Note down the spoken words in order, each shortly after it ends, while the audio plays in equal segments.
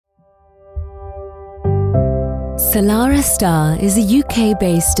Solara Star is a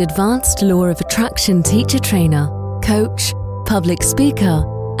UK-based advanced law of attraction teacher trainer, coach, public speaker,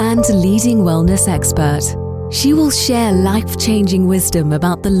 and leading wellness expert. She will share life-changing wisdom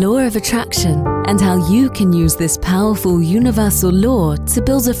about the law of attraction and how you can use this powerful universal law to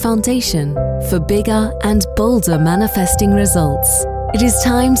build a foundation for bigger and bolder manifesting results. It is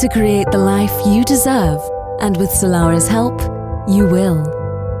time to create the life you deserve, and with Solara's help, you will.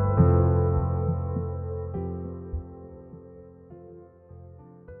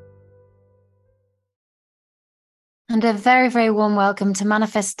 And a very, very warm welcome to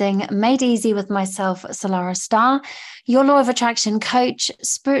Manifesting Made Easy with myself, Solara Star, your law of attraction coach,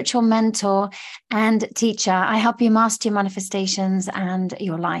 spiritual mentor, and teacher. I help you master your manifestations and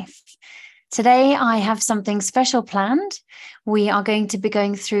your life. Today, I have something special planned. We are going to be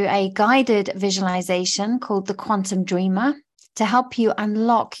going through a guided visualization called the Quantum Dreamer to help you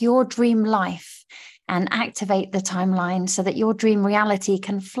unlock your dream life and activate the timeline so that your dream reality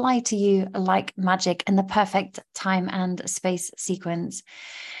can fly to you like magic in the perfect time and space sequence.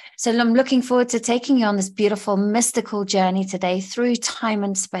 So I'm looking forward to taking you on this beautiful mystical journey today through time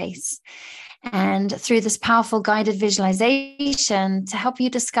and space, and through this powerful guided visualization to help you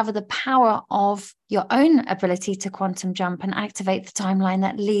discover the power of your own ability to quantum jump and activate the timeline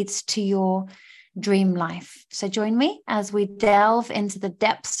that leads to your dream life. So join me as we delve into the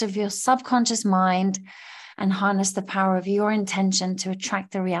depths of your subconscious mind and harness the power of your intention to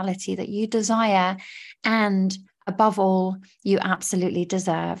attract the reality that you desire and, above all, you absolutely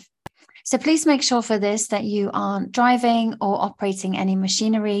deserve. So please make sure for this that you aren't driving or operating any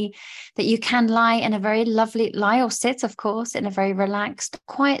machinery, that you can lie in a very lovely, lie or sit, of course, in a very relaxed,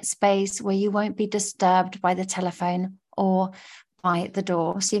 quiet space where you won't be disturbed by the telephone or by the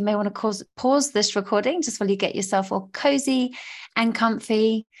door. So you may want to pause this recording just while you get yourself all cozy and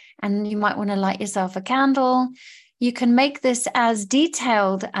comfy, and you might want to light yourself a candle. You can make this as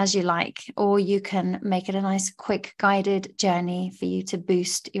detailed as you like, or you can make it a nice, quick, guided journey for you to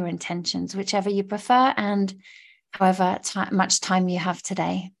boost your intentions, whichever you prefer and however much time you have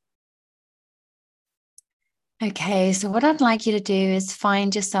today. Okay, so what I'd like you to do is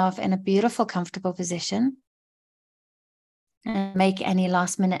find yourself in a beautiful, comfortable position and make any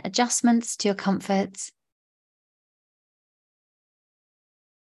last minute adjustments to your comfort.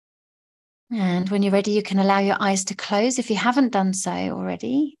 And when you're ready, you can allow your eyes to close. If you haven't done so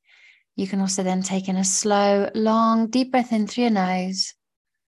already, you can also then take in a slow, long, deep breath in through your nose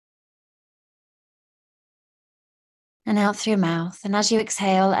and out through your mouth. And as you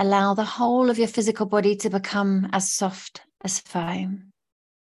exhale, allow the whole of your physical body to become as soft as foam.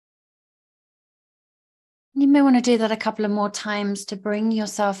 You may want to do that a couple of more times to bring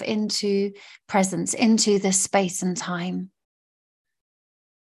yourself into presence, into this space and time.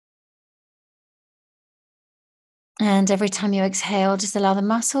 And every time you exhale, just allow the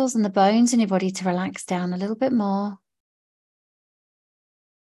muscles and the bones in your body to relax down a little bit more.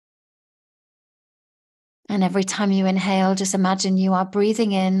 And every time you inhale, just imagine you are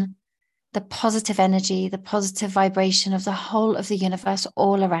breathing in the positive energy, the positive vibration of the whole of the universe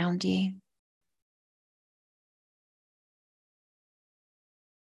all around you.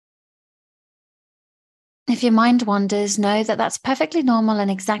 If your mind wanders, know that that's perfectly normal and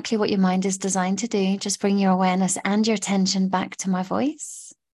exactly what your mind is designed to do. Just bring your awareness and your attention back to my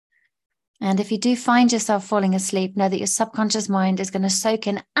voice. And if you do find yourself falling asleep, know that your subconscious mind is going to soak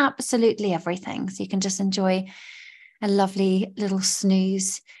in absolutely everything. So you can just enjoy a lovely little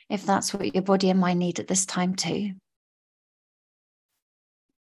snooze if that's what your body and mind need at this time too.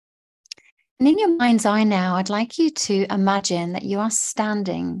 And in your mind's eye now, I'd like you to imagine that you are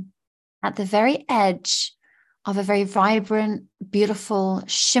standing at the very edge of a very vibrant, beautiful,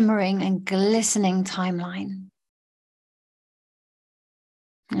 shimmering and glistening timeline.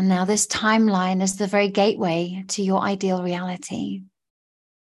 And now this timeline is the very gateway to your ideal reality.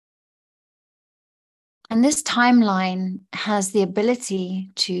 And this timeline has the ability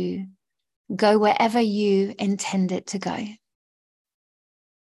to go wherever you intend it to go.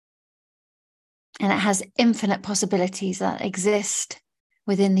 And it has infinite possibilities that exist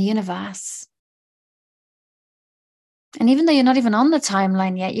within the universe. And even though you're not even on the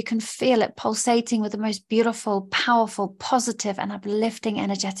timeline yet, you can feel it pulsating with the most beautiful, powerful, positive, and uplifting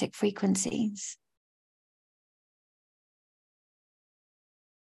energetic frequencies.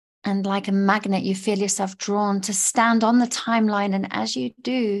 And like a magnet, you feel yourself drawn to stand on the timeline. And as you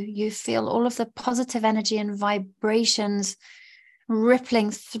do, you feel all of the positive energy and vibrations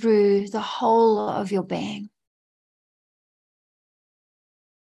rippling through the whole of your being.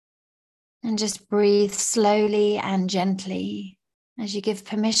 And just breathe slowly and gently as you give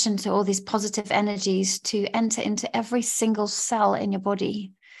permission to all these positive energies to enter into every single cell in your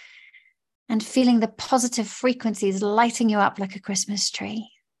body, and feeling the positive frequencies lighting you up like a Christmas tree.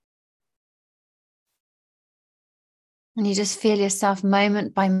 And you just feel yourself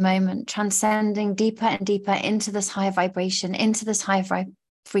moment by moment transcending deeper and deeper into this high vibration, into this high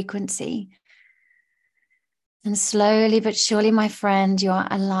frequency. And slowly but surely, my friend, you are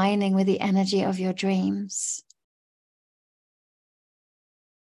aligning with the energy of your dreams.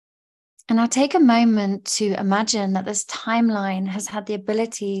 And now take a moment to imagine that this timeline has had the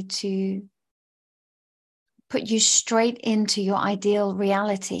ability to put you straight into your ideal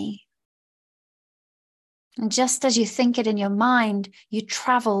reality. And just as you think it in your mind, you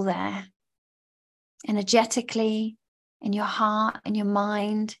travel there energetically, in your heart, in your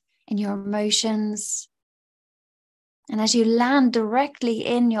mind, in your emotions. And as you land directly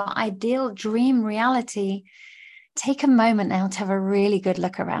in your ideal dream reality, take a moment now to have a really good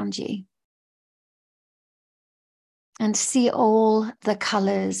look around you and see all the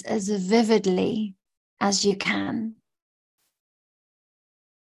colors as vividly as you can.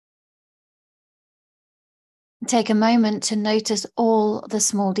 Take a moment to notice all the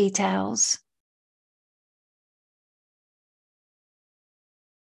small details.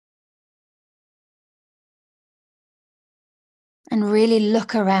 And really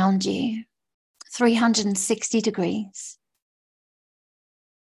look around you, 360 degrees.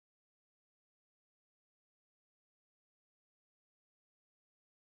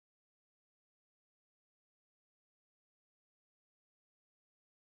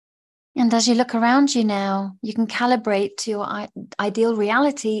 And as you look around you now, you can calibrate to your ideal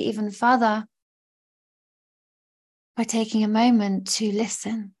reality even further by taking a moment to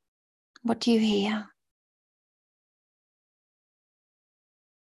listen. What do you hear?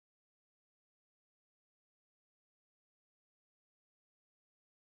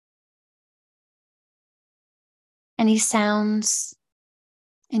 Any sounds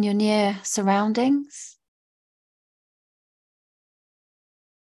in your near surroundings?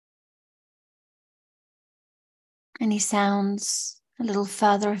 Any sounds a little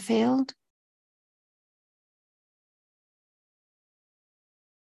further afield?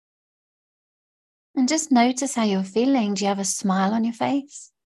 And just notice how you're feeling. Do you have a smile on your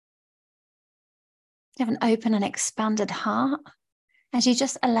face? Do you have an open and expanded heart as you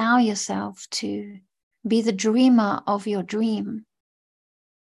just allow yourself to be the dreamer of your dream?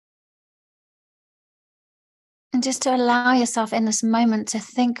 And just to allow yourself in this moment to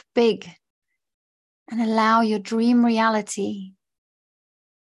think big and allow your dream reality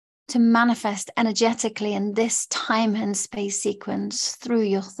to manifest energetically in this time and space sequence through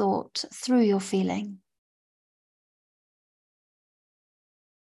your thought, through your feeling.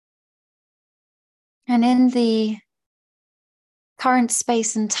 And in the current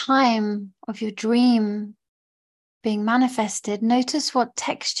space and time of your dream being manifested, notice what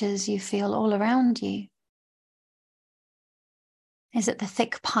textures you feel all around you. Is it the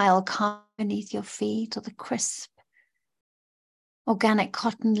thick pile carpet beneath your feet, or the crisp organic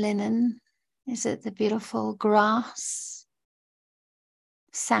cotton linen? Is it the beautiful grass,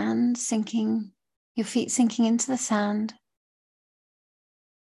 sand sinking, your feet sinking into the sand?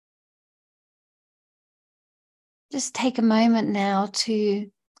 Just take a moment now to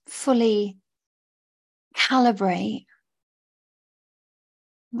fully calibrate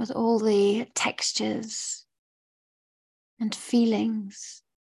with all the textures and feelings,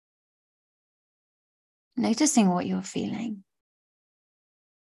 noticing what you're feeling,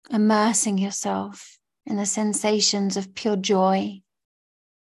 immersing yourself in the sensations of pure joy,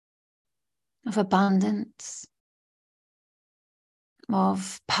 of abundance,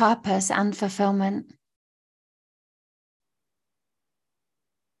 of purpose and fulfillment.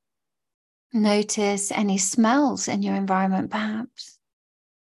 Notice any smells in your environment, perhaps.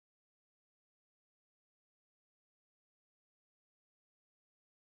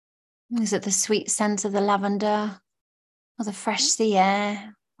 Is it the sweet scent of the lavender, or the fresh sea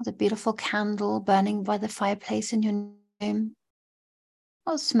air, or the beautiful candle burning by the fireplace in your room?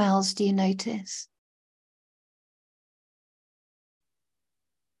 What smells do you notice?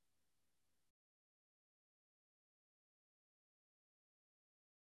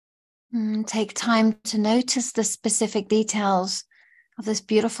 Take time to notice the specific details of this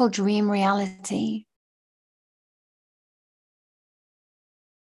beautiful dream reality.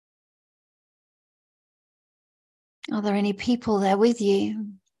 Are there any people there with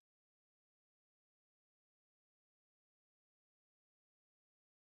you?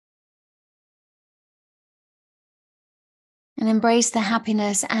 And embrace the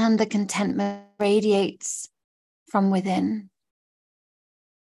happiness and the contentment that radiates from within.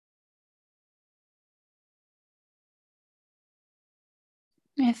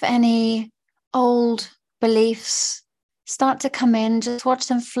 If any old beliefs start to come in, just watch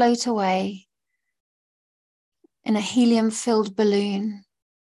them float away in a helium-filled balloon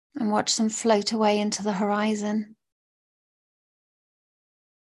and watch them float away into the horizon.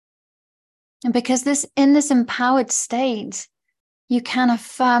 And because in this empowered state, you can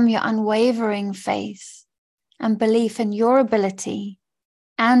affirm your unwavering faith and belief in your ability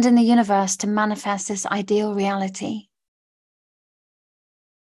and in the universe to manifest this ideal reality.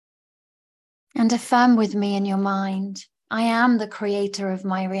 And affirm with me in your mind, I am the creator of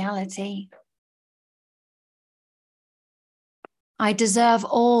my reality. I deserve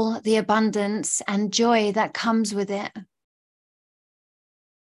all the abundance and joy that comes with it.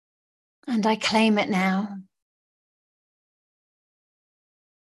 And I claim it now.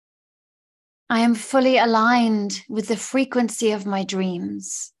 I am fully aligned with the frequency of my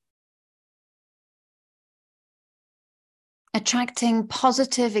dreams, attracting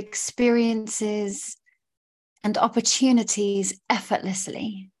positive experiences and opportunities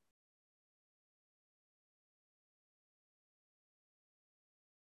effortlessly.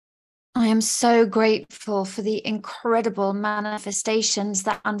 I am so grateful for the incredible manifestations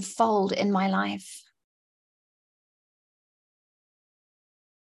that unfold in my life.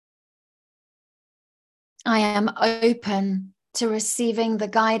 I am open to receiving the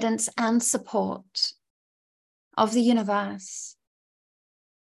guidance and support of the universe,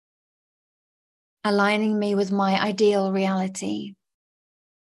 aligning me with my ideal reality.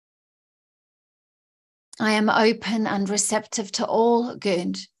 I am open and receptive to all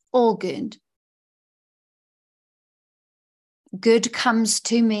good. All good. Good comes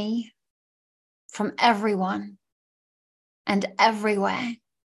to me from everyone and everywhere,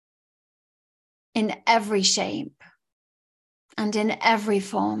 in every shape and in every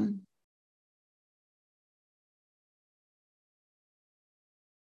form.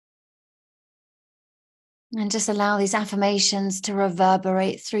 And just allow these affirmations to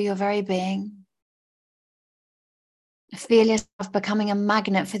reverberate through your very being. Feel yourself becoming a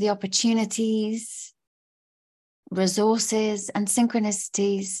magnet for the opportunities, resources, and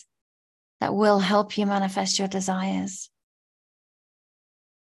synchronicities that will help you manifest your desires.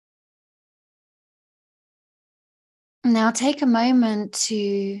 Now take a moment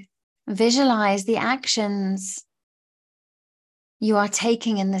to visualize the actions you are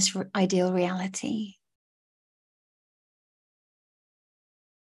taking in this ideal reality.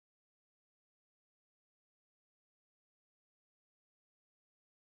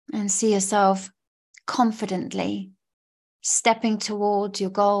 And see yourself confidently stepping towards your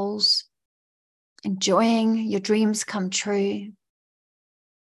goals, enjoying your dreams come true,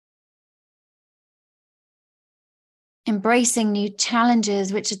 embracing new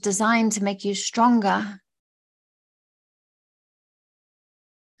challenges which are designed to make you stronger,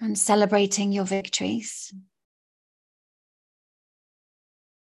 and celebrating your victories.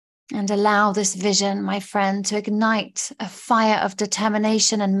 And allow this vision, my friend, to ignite a fire of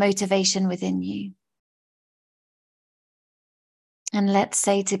determination and motivation within you. And let's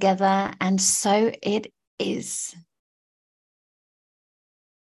say together, and so it is.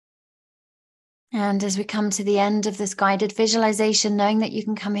 And as we come to the end of this guided visualization, knowing that you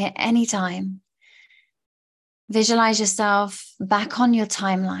can come here anytime, visualize yourself back on your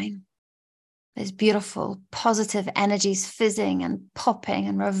timeline. There's beautiful, positive energies fizzing and popping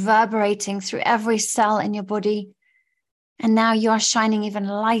and reverberating through every cell in your body. And now you are shining even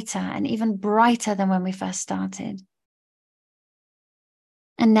lighter and even brighter than when we first started.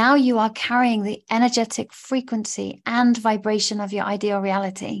 And now you are carrying the energetic frequency and vibration of your ideal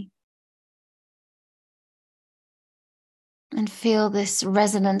reality. And feel this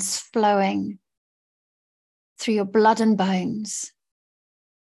resonance flowing through your blood and bones.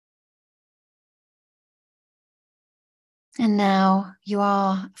 And now you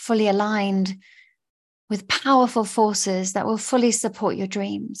are fully aligned with powerful forces that will fully support your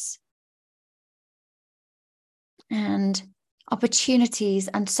dreams. And opportunities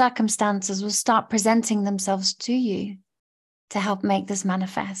and circumstances will start presenting themselves to you to help make this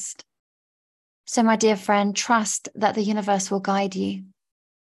manifest. So, my dear friend, trust that the universe will guide you.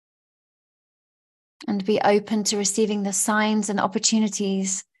 And be open to receiving the signs and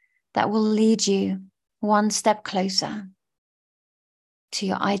opportunities that will lead you one step closer to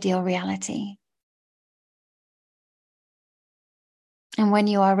your ideal reality. And when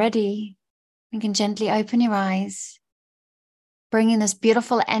you are ready, you can gently open your eyes, bringing this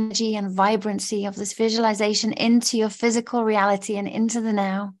beautiful energy and vibrancy of this visualization into your physical reality and into the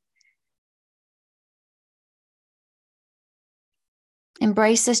now.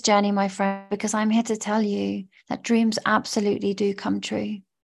 Embrace this journey, my friend, because I'm here to tell you that dreams absolutely do come true.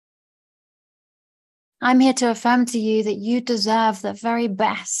 I'm here to affirm to you that you deserve the very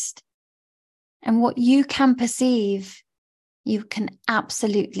best. And what you can perceive, you can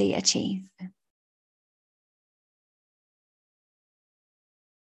absolutely achieve.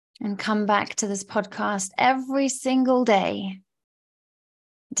 And come back to this podcast every single day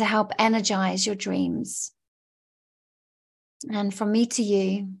to help energize your dreams. And from me to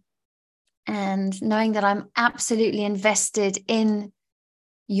you, and knowing that I'm absolutely invested in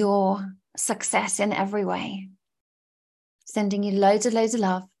your success in every way. Sending you loads of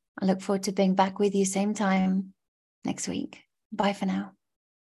love. I look forward to being back with you same time next week. Bye for now.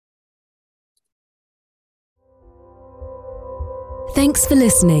 Thanks for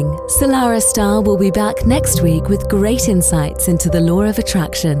listening. Solara Star will be back next week with great insights into the law of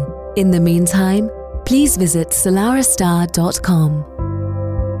attraction. In the meantime, please visit solarastar.com.